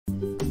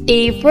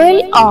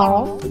Table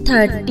of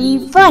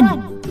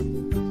 31.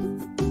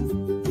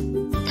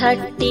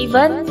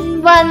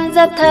 31 ones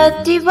are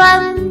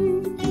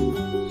 31.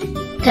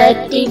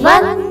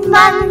 31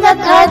 ones are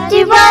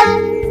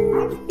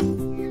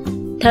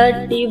 31.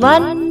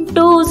 31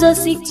 twos are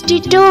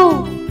 62.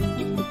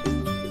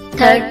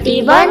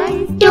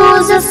 31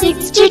 twos are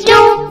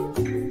 62.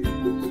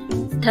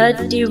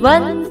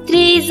 31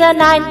 threes are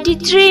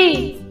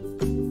 93.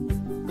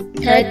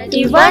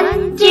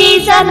 31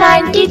 threes are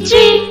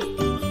 93.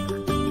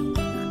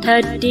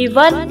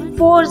 31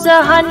 fours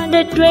are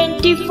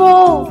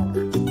 124.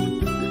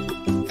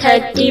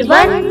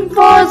 31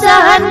 fours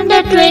are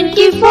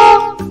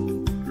 124.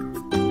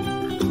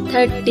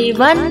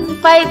 31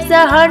 fives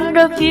are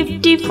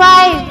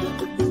 155.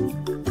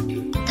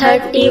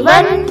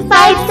 31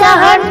 fives are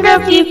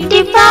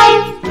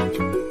 155.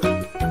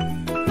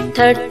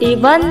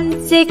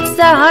 31 six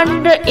are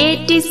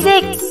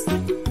 186.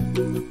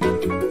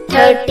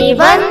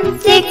 31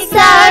 six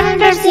are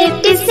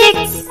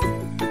 186.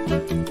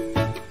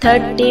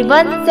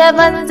 31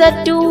 sevens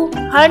are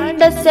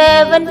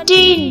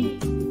 217.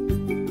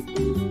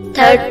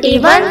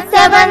 31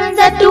 sevens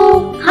are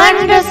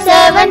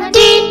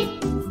 217.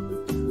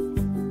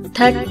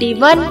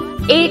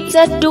 31 eights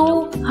are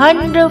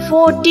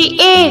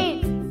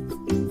 248.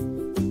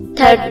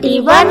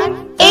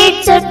 31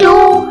 eights are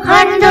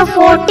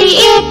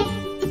 248.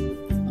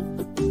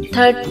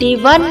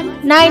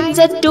 31 nines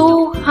are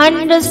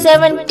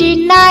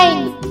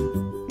 279.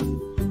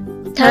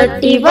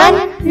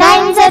 31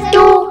 nines are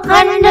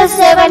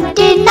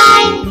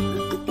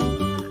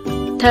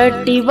 279.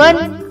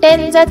 31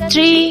 tens are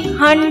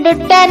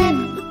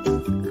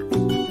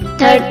 310.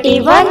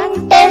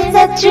 31 tens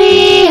are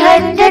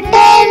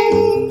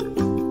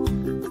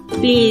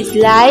 310. Please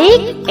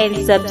like and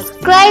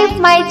subscribe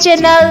my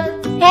channel.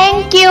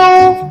 Thank you.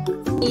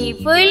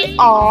 Table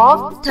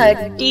of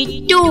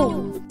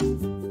 32.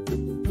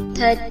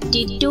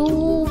 32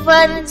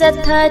 ones are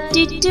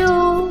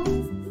 32.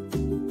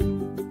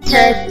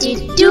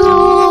 32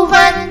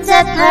 ones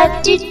are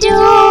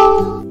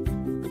 32.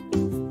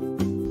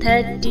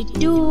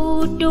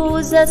 32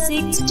 twos are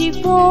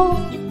 64.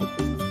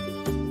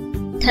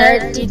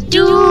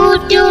 32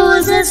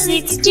 twos are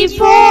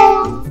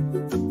 64.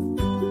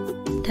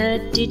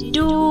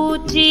 32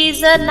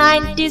 threes are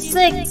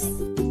 96.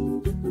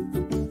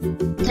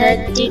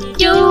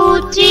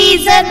 32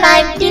 threes are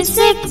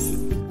 96.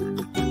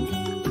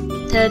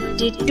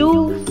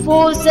 32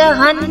 fours are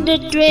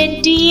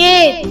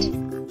 128.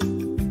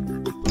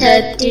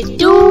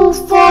 32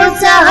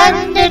 fours are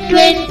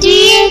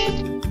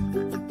 128.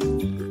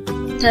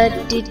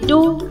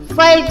 32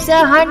 fives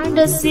are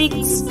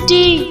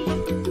 160.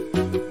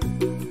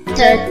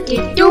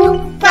 32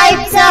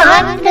 fives are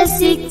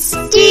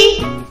 160.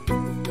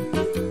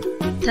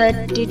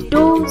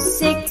 32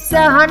 six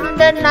are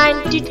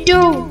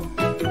 192.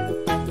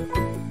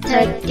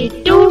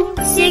 32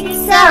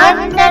 six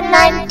are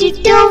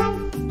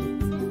 192.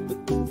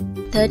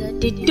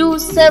 32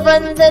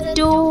 sevens are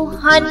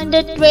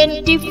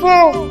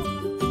 224.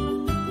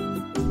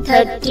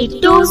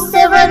 32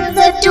 sevens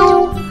are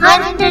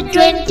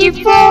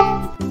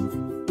 224.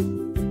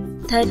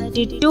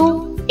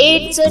 32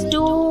 eights are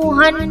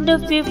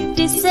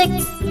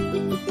 256.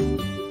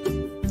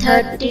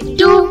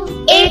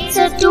 32 eights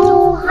are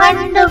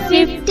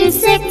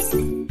 256.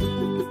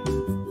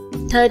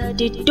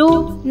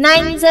 32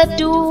 nines are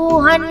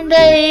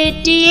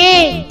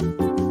 288.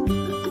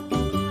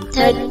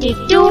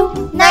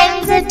 32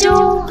 nines are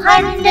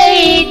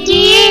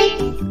 288.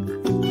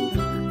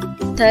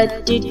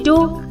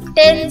 32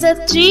 tens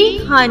are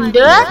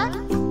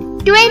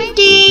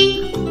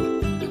 320.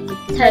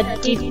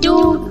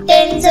 32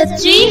 tens are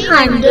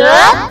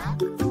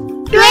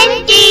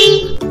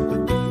 320.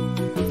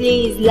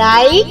 Please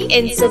like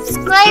and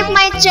subscribe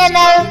my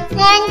channel.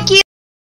 Thank you.